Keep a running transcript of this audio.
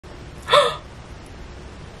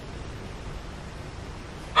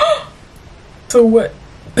So what?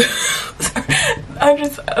 I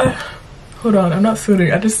just hold on, I'm not suiting.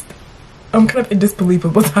 I'm kind of in disbelief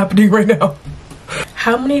of what's happening right now.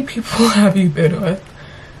 How many people have you been with?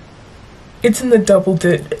 It's in the double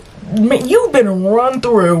digit. Man, you've been run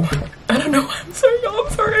through. I don't know. I'm sorry, y'all.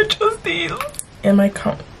 I'm sorry. I chose these. And my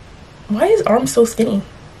why is arm so skinny?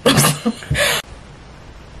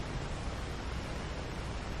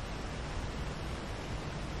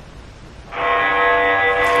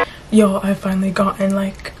 Yo, I finally gotten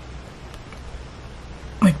like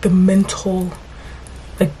the mental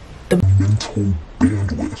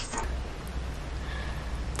bandwidth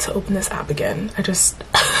to open this app again.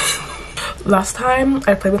 Last time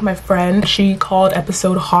I played with my friend, she called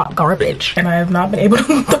episode hot garbage and I have not been able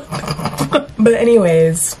to but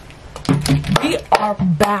anyways, we are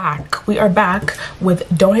back with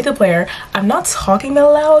Don't Hate the Player. I'm not talking that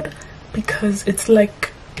loud because it's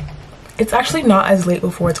actually not as late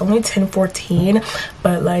before. It's only 10:14,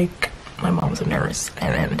 but like my mom's a nurse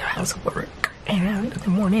and I have to work and in the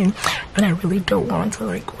morning and I really don't want to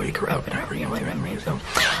like wake her up and I already remember so.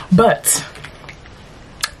 But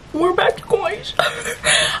we're back, guys.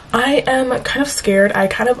 I am kind of scared. I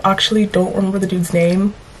kind of actually don't remember the dude's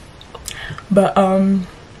name, but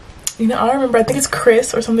you know, I remember, I think it's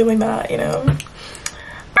Chris or something like that, you know.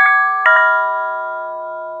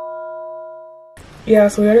 Yeah,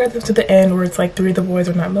 so we already got to the end where it's like 3 of the boys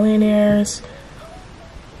are not millionaires.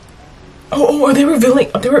 Oh, are they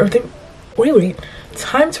revealing? Wait.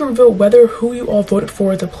 Time to reveal whether who you all voted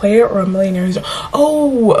for is a player or a millionaire.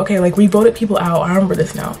 Oh, okay, like we voted people out. I remember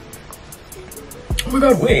this now. Oh my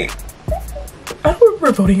god, wait. I don't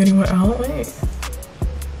remember voting anyone out. Wait.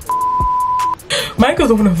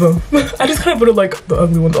 Micah's one of them. I just kind of voted like the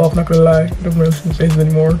ugly ones off, not gonna lie. I don't remember his face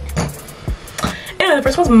anymore. And the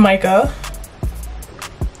first one's Micah.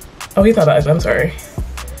 Oh, he's not that. I'm sorry.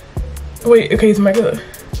 Wait, okay, it's Micah.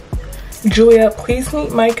 Julia, please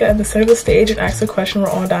meet Micah at the center of the stage and ask the question we're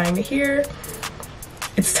all dying to hear.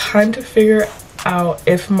 It's time to figure out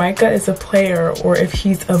if Micah is a player or if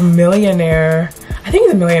he's a millionaire. I think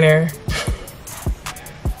he's a millionaire.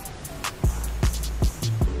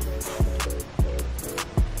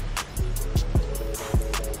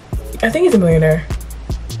 I think he's a millionaire.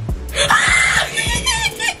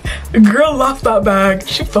 Girl lost that bag.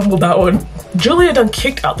 She fumbled that one. Julia done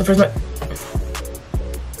kicked out the first one.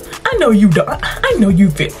 I know you done. I know you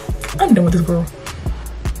fit. I'm done with this girl.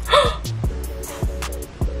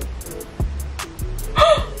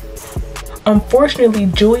 Unfortunately,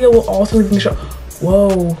 Julia will also leave the show.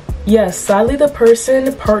 Whoa. Yes, sadly the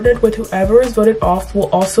person partnered with whoever is voted off will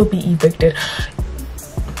also be evicted.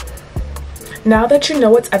 Now that you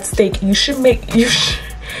know what's at stake, you should make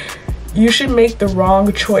the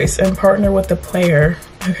wrong choice and partner with the player.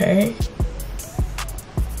 Okay?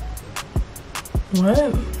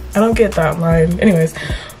 What? I don't get that line. Anyways,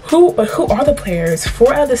 who are the players?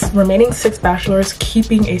 4 out of the remaining 6 bachelors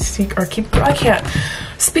keeping a secret I can't.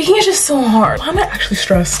 Speaking is just so hard. Why am I actually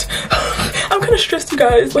stressed? I'm kind of stressed, you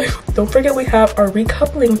guys. Like, don't forget we have our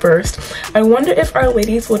recoupling first. I wonder if our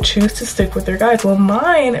ladies will choose to stick with their guys. Well,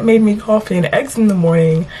 mine made me coffee and eggs in the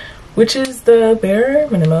morning, which is the bare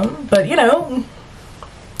minimum, but you know,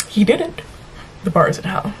 he didn't. The bar is in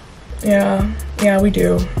hell. Yeah, we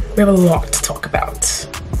do. We have a lot to talk about.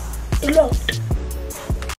 A lot.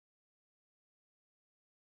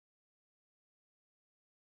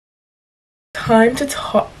 Time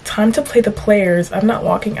to play the players. I'm not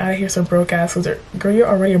walking out of here so broke ass loser. Girl, you're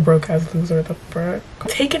already a broke ass loser. The frick.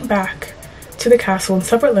 Taken back to the castle in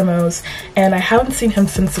separate limos, and I haven't seen him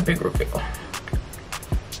since the big reveal.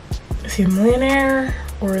 Is he a millionaire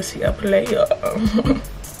or is he a player?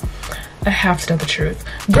 I have to know the truth.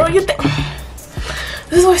 Girl, you think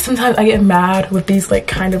this is why sometimes I get mad with these like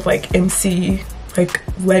kind of like MC like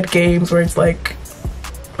led games where it's like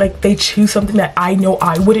they choose something that I know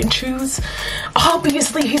I wouldn't choose.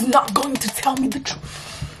 Obviously he's not going to tell me the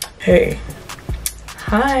truth. Hey.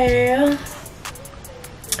 Hi.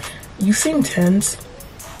 You seem tense.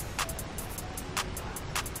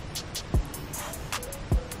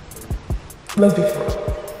 Let's be for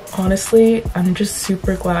real. Honestly, I'm just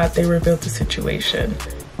super glad they revealed the situation.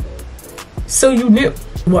 So you knew.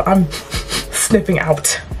 Well, I'm sniffing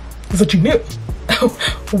out. Is what you knew.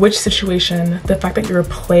 Which situation? The fact that you're a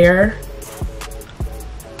player?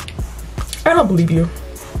 I don't believe you.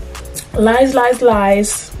 Lies, lies,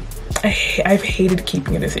 lies. I've hated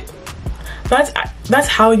keeping it a secret. That's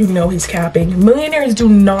how you know he's capping. Millionaires do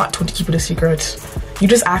not want to keep it a secret. You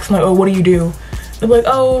just ask them like, oh, what do you do? They're like,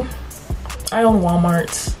 oh, I own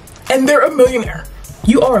Walmarts. And they're a millionaire.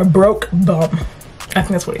 You are a broke bum. I think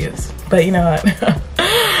that's what he is. But you know what?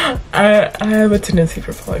 I have a tendency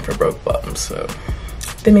for falling for broke bums, so.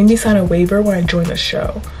 They made me sign a waiver when I joined the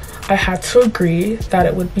show. I had to agree that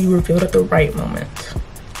it would be revealed at the right moment.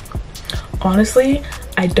 Honestly,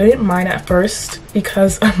 I didn't mind at first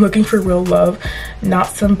because I'm looking for real love, not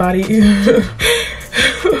somebody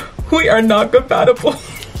we are not compatible.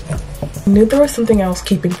 I knew there was something else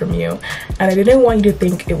keeping from you, and I didn't want you to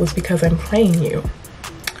think it was because I'm playing you.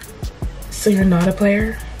 So you're not a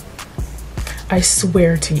player? I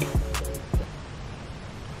swear to you.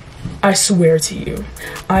 I swear to you.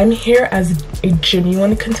 I'm here as a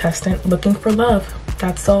genuine contestant looking for love.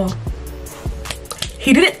 That's all.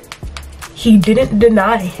 He didn't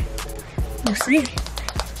deny.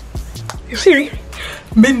 You see?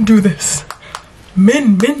 Men do this.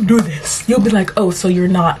 Men do this. You'll be like, oh, so you're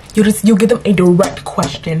not. You'll give them a direct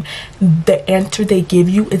question. The answer they give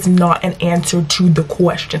you is not an answer to the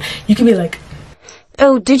question. You can be like,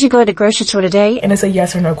 oh, did you go to the grocery store today? And it's a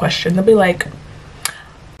yes or no question. They'll be like,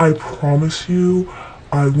 I promise you,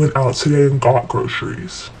 I went out today and got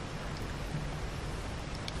groceries.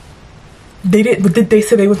 They did, but did they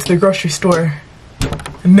say they went to the grocery store?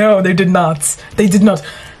 No, they did not. They did not.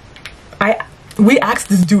 We asked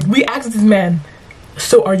this man,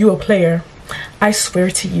 so are you a player? I swear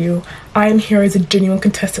to you, I am here as a genuine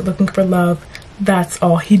contestant looking for love. That's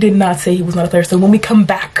all. He did not say he was not a player. So when we come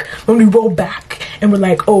back, when we roll back and we're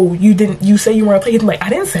like, oh, you say you weren't a player. He's like, I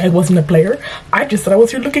didn't say I wasn't a player. I just said I was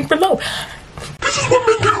here looking for love. This is what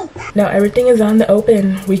men do. Now everything is on the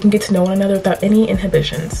open. We can get to know one another without any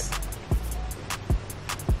inhibitions.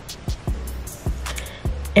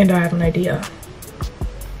 And I have an idea.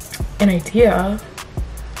 An idea?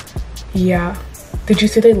 Yeah. Did you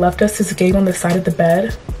see they left us this game on the side of the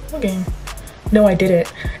bed? What game? No, I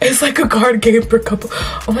didn't. It's like a card game for couple.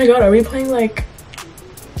 Oh my god, are we playing like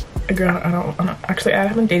a girl? I don't actually, I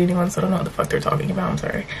haven't dated anyone, so I don't know what the fuck they're talking about. I'm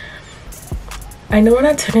sorry. I know we're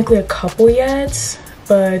not technically a couple yet,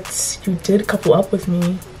 but you did couple up with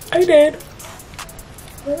me. I did.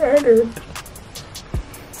 I did.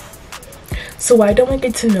 So why don't we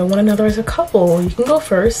get to know one another as a couple? You can go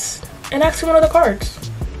first and ask me one of the cards.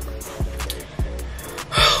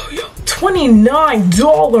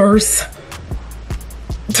 $29.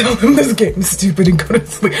 Tell him this game is stupid and go to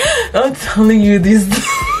sleep. I'm telling you, these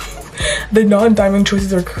the non-diamond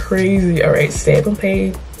choices are crazy. All right, stay up and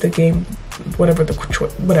play the game, whatever it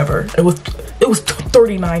was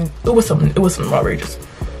 39. It was something outrageous.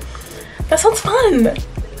 That sounds fun.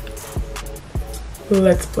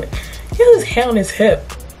 Let's play. He has his hand on his hip.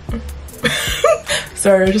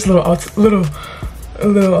 Sorry, just a little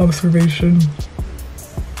observation.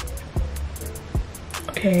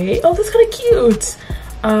 Okay. Oh, that's kind of cute.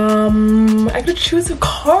 I could choose a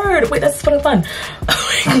card. Wait, that's fun. Oh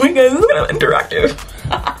my god, this is kind of interactive.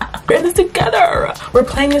 We're in this together. We're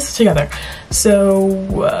playing this together. So,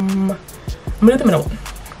 I'm gonna do the middle one.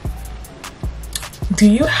 Do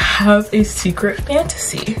you have a secret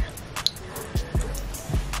fantasy?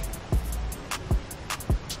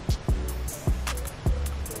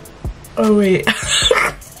 Oh wait.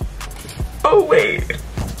 Oh wait.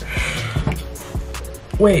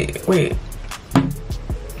 Wait.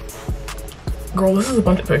 Girl, this is a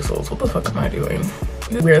bunch of pixels. What the fuck am I doing?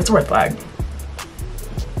 Weird, it's a red flag.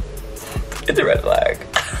 It's a red flag.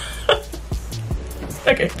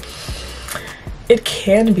 Okay. It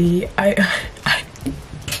can be. I'm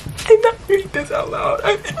not reading this out loud.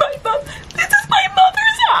 This is my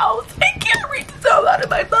mother's house. I can't read this out loud in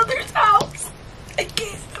my mother's house. I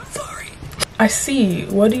can't. I'm sorry. I see.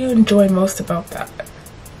 What do you enjoy most about that?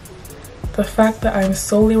 The fact that I'm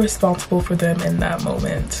solely responsible for them in that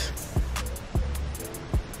moment.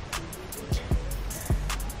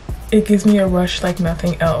 It gives me a rush like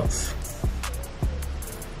nothing else.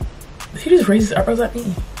 He just raised his eyebrows at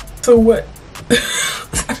me. So what?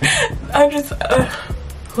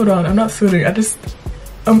 Hold on, I'm not suiting.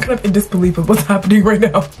 I'm kind of in disbelief of what's happening right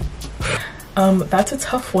now. That's a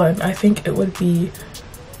tough one. I think it would be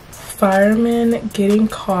fireman getting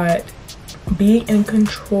caught, being in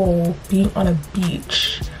control, being on a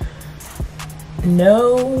beach.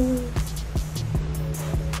 No.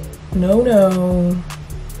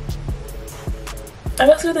 I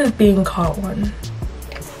guess with this being caught one.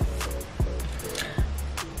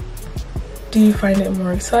 Do you find it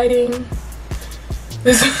more exciting?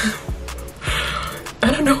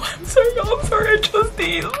 I don't know. I'm sorry, y'all. I'm sorry. I chose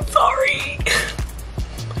these. I'm sorry.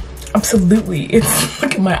 Absolutely.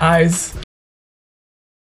 Look at my eyes.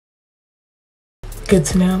 Good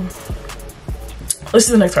to know. Let's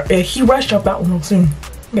do the next part. Yeah, he rushed up that one real soon.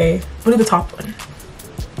 Okay, we'll do the top one.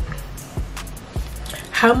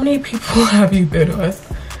 How many people have you been with?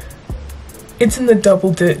 It's in the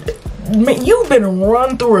double You've been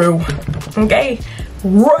run through, okay?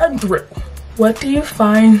 Run through. What do you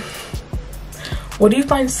find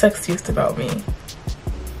sexiest about me?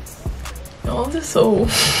 Oh, this is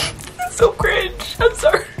so cringe. I'm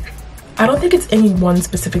sorry. I don't think it's any one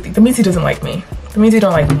specific thing. That means he doesn't like me. That means he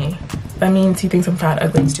don't like me. That means he thinks I'm fat,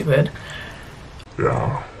 ugly, and stupid.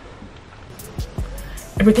 Yeah.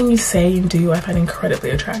 Everything you say and do, I find incredibly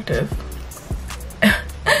attractive.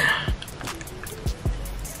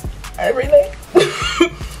 Everything.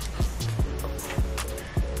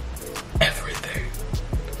 Everything.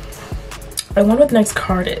 I wonder what the next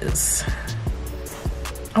card is.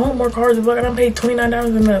 I want more cards. Look, I done paid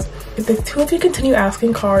 $29 in this. If the two of you continue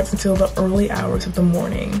asking cards until the early hours of the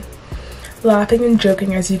morning, laughing and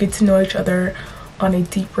joking as you get to know each other on a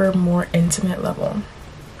deeper, more intimate level.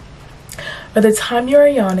 By the time you are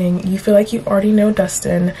yawning, you feel like you already know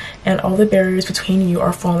Dustin and all the barriers between you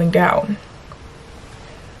are falling down.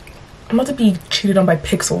 I'm about to be cheated on by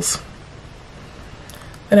pixels.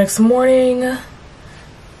 The next morning,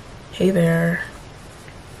 hey there.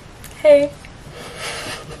 Hey.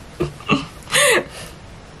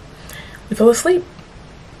 We fell asleep.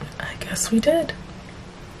 I guess we did.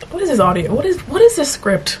 What is this audio? What is this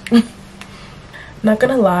script? Not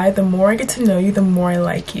gonna lie, the more I get to know you, the more I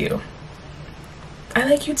like you. I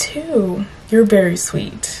like you too. You're very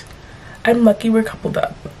sweet. I'm lucky we're coupled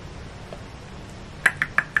up.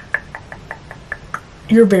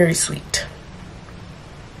 You're very sweet.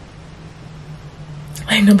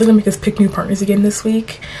 I know they're gonna make us pick new partners again this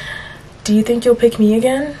week. Do you think you'll pick me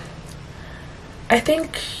again? I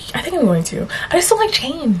think I'm going to. I just don't like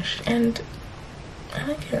change, and I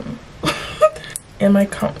like him.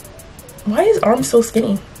 Why is his arm so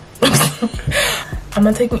skinny? I'm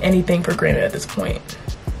not taking anything for granted at this point.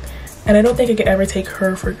 And I don't think I could ever take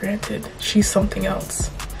her for granted. She's something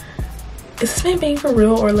else. Is this man being for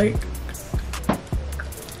real, or like...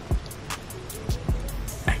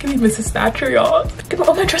 I can be Mrs. Thatcher, y'all.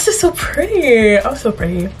 Oh, my dress is so pretty. I'm so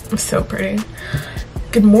pretty. I'm so pretty.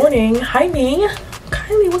 Good morning. Hi, me.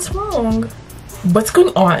 Kylie, what's wrong? What's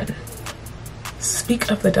going on? Speak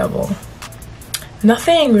of the devil.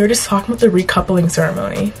 Nothing. We were just talking about the recoupling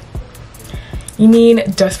ceremony. You mean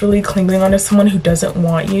desperately clinging onto someone who doesn't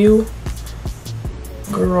want you?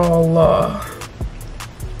 Girl,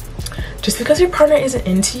 just because your partner isn't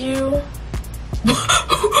into you?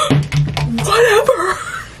 Whatever.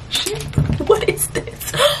 What is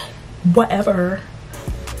this? Whatever.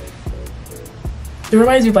 It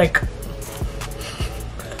reminds me of like...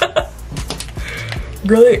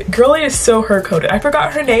 Girly is so her-coded. I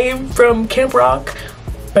forgot her name from Camp Rock,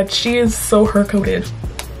 but she is so her-coded.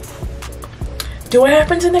 Do I have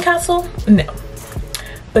friends in the castle? No.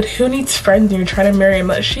 But who needs friends when you're trying to marry him?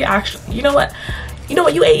 Like, she actually, you know what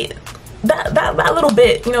you ate? That little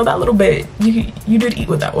bit, you know, that little bit. You did eat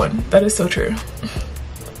with that one. That is so true.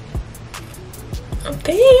 Oh,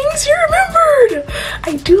 thanks, you remembered.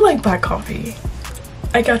 I do like black coffee.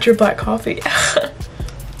 I got your black coffee.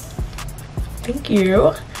 Thank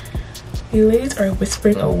you. You ladies are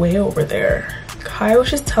whispering away over there. Kai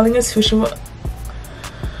was just telling us who she was.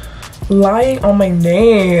 Lying on my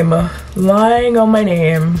name. Lying on my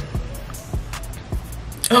name.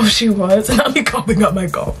 Oh, she was? And I'll be coughing up my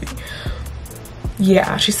coffee.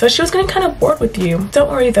 Yeah, she said she was getting kind of bored with you.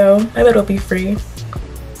 Don't worry though, my bed will be free.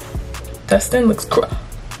 Dustin looks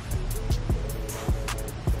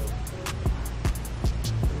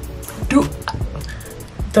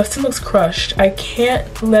Dustin looks crushed. I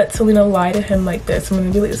can't let Selena lie to him like this. I'm gonna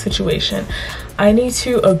manipulate the situation. I need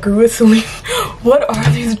to agree with Selena. What are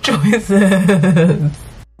these choices?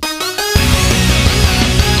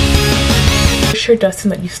 Sure, Dustin,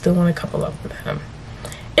 that you still want to couple up with him.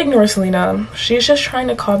 Ignore Selena. She's just trying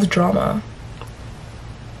to cause drama.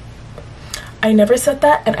 I never said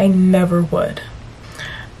that, and I never would.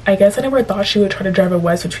 I guess I never thought she would try to drive a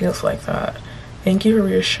wedge between us like that. Thank you for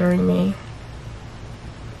reassuring me.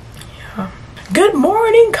 Yeah. Good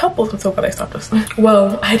morning, couples. I'm so glad I stopped this.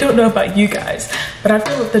 Well, I don't know about you guys, but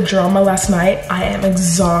after the drama last night, I am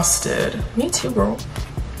exhausted. Me too, girl.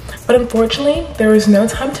 But unfortunately, there is no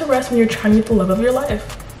time to rest when you're trying to get the love of your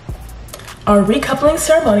life. Our recoupling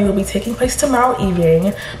ceremony will be taking place tomorrow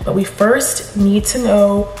evening, but we first need to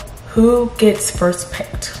know who gets first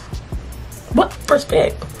picked. What? First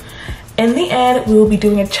pick? In the end, we will be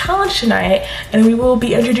doing a challenge tonight, and we will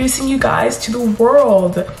be introducing you guys to the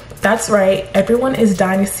world. That's right, everyone is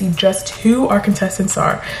dying to see just who our contestants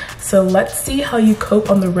are. So let's see how you cope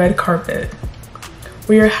on the red carpet.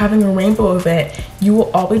 We are having a rainbow event. You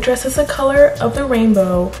will all be dressed as the color of the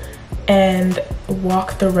rainbow and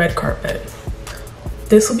walk the red carpet.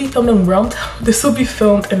 This will be filmed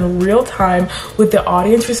in real time with the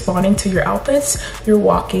audience responding to your outfits, your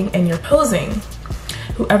walking, and your posing.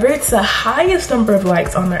 Whoever gets the highest number of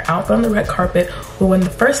likes on their outfit on the red carpet will win the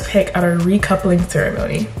first pick at our recoupling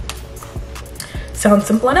ceremony. Sounds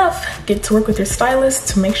simple enough. Get to work with your stylist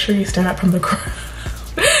to make sure you stand out from the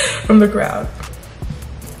crowd.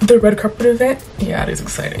 The red carpet event, yeah, it is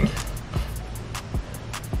exciting.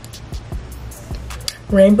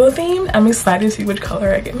 Rainbow theme, I'm excited to see which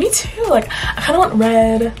color I get. Me too, like I kind of want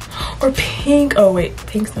red or pink. Oh wait,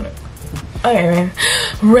 pink's not, okay, man.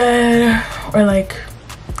 Red or like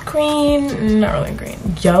green, not really green.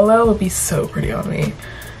 Yellow would be so pretty on me.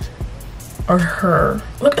 Or her.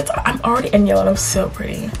 Look, I'm already in yellow and I'm so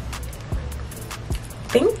pretty.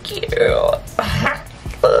 Thank you.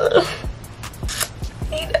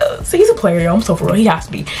 He knows. So he's a player, yo. I'm so for real. He has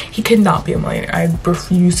to be. He cannot be a millionaire. I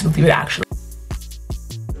refuse to believe it actually.